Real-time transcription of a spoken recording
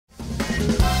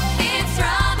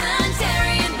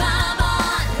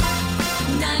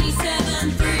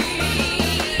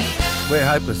We're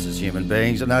hopeless as human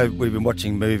beings. I know we've been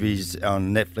watching movies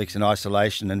on Netflix in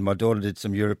isolation, and my daughter did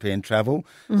some European travel.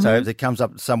 Mm-hmm. So if it comes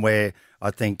up somewhere,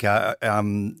 I think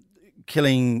Killing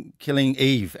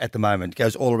Eve at the moment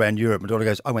goes all around Europe. My daughter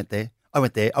goes, I went there. I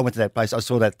went to that place. I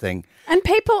saw that thing. And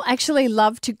people actually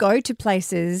love to go to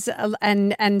places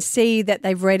and see that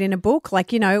they've read in a book,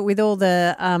 like, you know, with all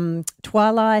the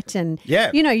Twilight and,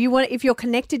 you know, if you're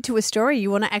connected to a story, you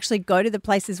want to actually go to the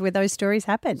places where those stories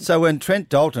happen. So when Trent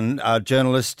Dalton, a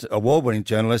journalist, award-winning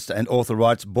journalist and author,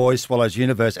 writes Boy Swallows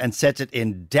Universe and sets it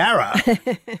in Darra,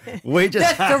 we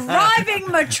just... The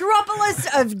thriving metropolis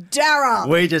of Darra.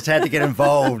 We just had to get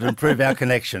involved and prove our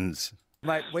connections.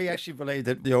 Mate, we actually believe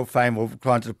that your fame will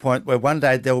climb to the point where one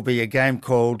day there will be a game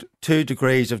called 2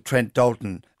 Degrees of Trent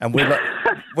Dalton, and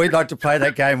we'd like to play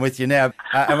that game with you now.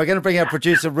 And we're going to bring our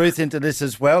producer Ruth into this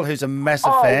as well, who's a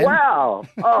massive fan. Oh, wow.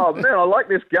 Oh, man, I like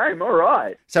this game. All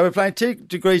right. So we're playing 2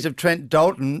 Degrees of Trent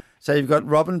Dalton. So you've got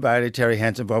Robin Bailey, Terry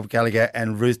Hansen, Bob Gallagher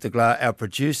and Ruth DeGlar, our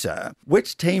producer.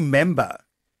 Which team member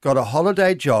got a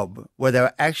holiday job where they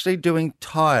were actually doing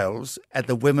tiles at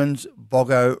the Women's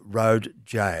Boggo Road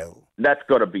Jail? That's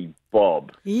got to be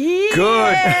Bob. Yeah.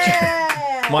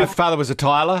 Good. My father was a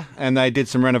tiler and they did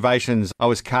some renovations. I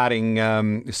was carting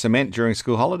cement during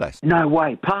school holidays. No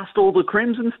way. Past all the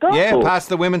crims and stuff? Yeah, past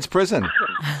the women's prison.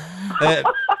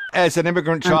 As an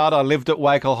immigrant child, I lived at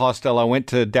Wakel Hostel. I went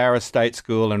to Darra State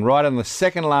School, and right on the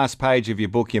second last page of your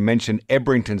book, you mentioned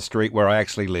Ebrington Street, where I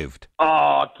actually lived.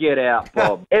 Oh, get out,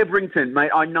 Bob. Ebrington,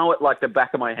 mate, I know it like the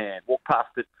back of my hand. Walked past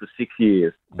it for 6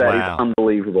 years. That is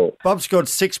unbelievable. Bob scored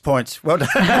 6 points. Well done.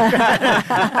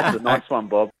 That's a nice one,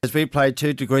 Bob. As we played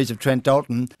 2 Degrees of Trent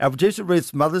Dalton, our producer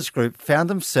Ruth's mother's group found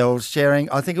themselves sharing,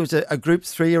 I think it was a group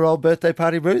 3-year-old birthday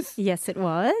party, Ruth? Yes, it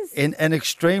was. In an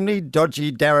extremely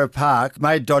dodgy Darra Park,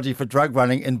 made dodgy for drug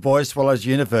running in Boy Swallows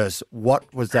Universe.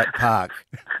 What was that park?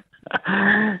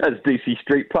 That's DC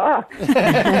Street Park.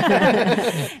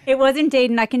 It was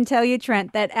indeed, and I can tell you,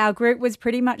 Trent, that our group was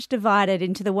pretty much divided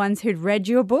into the ones who'd read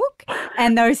your book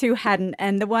and those who hadn't.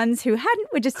 And the ones who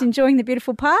hadn't were just enjoying the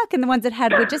beautiful park, and the ones that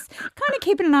had were just kind of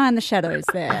keeping an eye on the shadows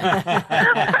there.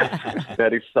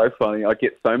 That is so funny. I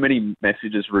get so many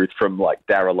messages, Ruth, from like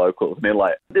Darra locals, and they're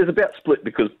like, there's about split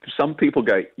because some people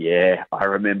go, yeah, I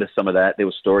remember some of that. There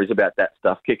were stories about that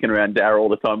stuff kicking around Darra all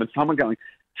the time, and some are going,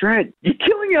 Trent, you're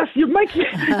killing us. You're making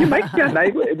our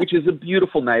neighbourhood, which is a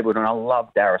beautiful neighbourhood, and I love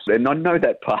Darra. And I know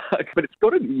that park, but it's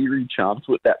got an eerie charm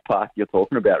to it, that park you're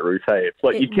talking about, Ruth. Hey, it's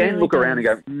like you can really look around and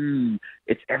go,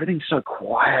 everything's so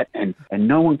quiet, and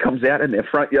no one comes out in their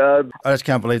front yard. I just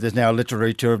can't believe there's now a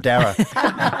literary tour of Darra,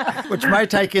 which may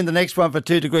take in the next one for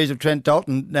 2 Degrees of Trent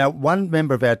Dalton. Now, one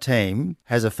member of our team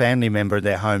has a family member in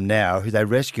their home now who they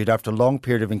rescued after a long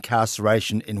period of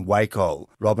incarceration in Waco.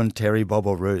 Robin, Terry, Bob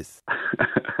or Ruth?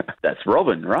 That's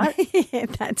Robin, right? Yeah,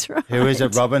 that's right. Who is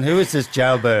it, Robin? Who is this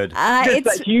jailbird?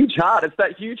 It's that huge heart. It's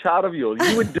that huge heart of yours.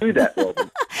 You would do that,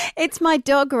 Robin. It's my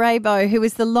dog, Raybo, who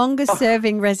is the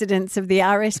longest-serving resident of the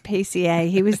RSPCA.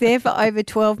 He was there for over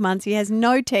 12 months. He has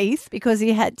no teeth because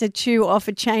he had to chew off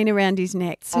a chain around his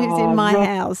neck. So he's in my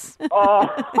house.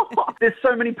 There's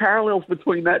so many parallels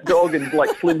between that dog and like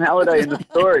Slim Halliday in the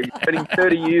story. Spending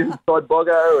 30 years inside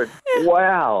Boggo, and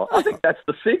wow, I think that's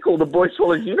the sequel to Boy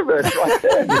Swallows Universe right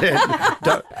there.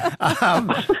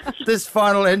 This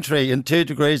final entry in 2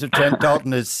 Degrees of Trent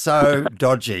Dalton is so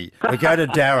dodgy. We go to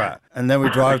Darra and then we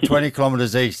drive 20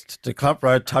 kilometres east to Clump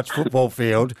Road Touch Football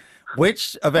Field.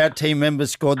 Which of our team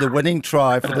members scored the winning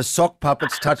try for the Sock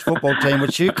Puppets Touch Football team,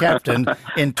 which you captained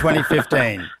in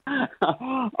 2015?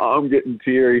 I'm getting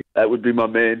teary. That would be my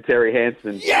man, Terry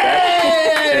Hansen.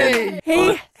 Yay!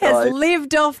 He has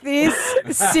lived off this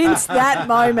since that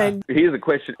moment. Here's a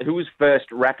question. Who was first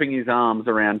wrapping his arms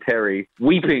around Terry,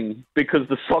 weeping because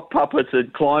the Sock Puppets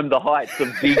had climbed the heights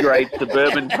of B-grade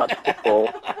suburban touch football,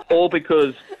 or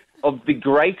because of the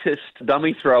greatest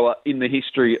dummy thrower in the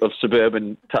history of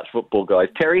suburban touch football, guys?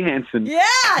 Terry Hansen. Yeah,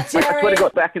 Terry! I swear to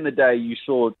God, back in the day, you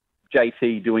saw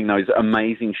JT doing those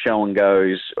amazing show and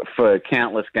goes for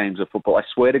countless games of football. I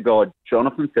swear to God,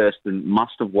 Jonathan Thurston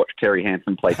must have watched Terry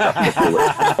Hansen play touch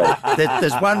football.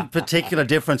 There's one particular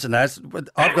difference in that.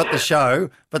 I've got the show,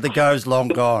 but the go's long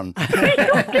gone.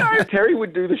 Terry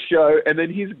would do the show, and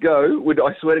then his go would,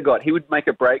 I swear to God, he would make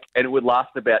a break, and it would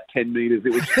last about 10 metres.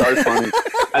 It was so funny.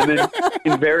 And then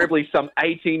invariably some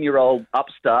 18-year-old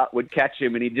upstart would catch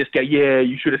him, and he'd just go, yeah,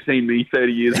 you should have seen me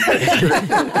 30 years ago.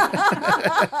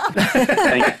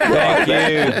 Thank you.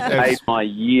 That made my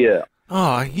year.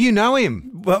 Oh, you know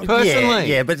him personally.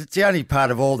 Yeah, but it's the only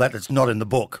part of all that that's not in the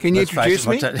book. Can you introduce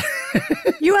me?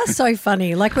 You are so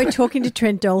funny. Like we're talking to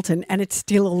Trent Dalton and it's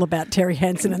still all about Terry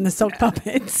Hansen and the sock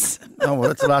puppets. Oh, well,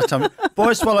 that's the last time.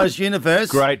 Boy Swallows Universe.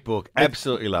 Great book.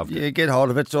 Absolutely loved it. Yeah, get hold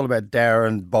of it. It's all about Dara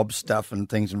and Bob's stuff and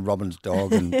things and Robin's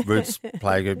dog and Ruth's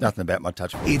playgroup. Nothing about my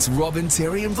touch. It's Robin,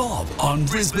 Terry and Bob on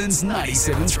Brisbane's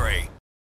 97.3.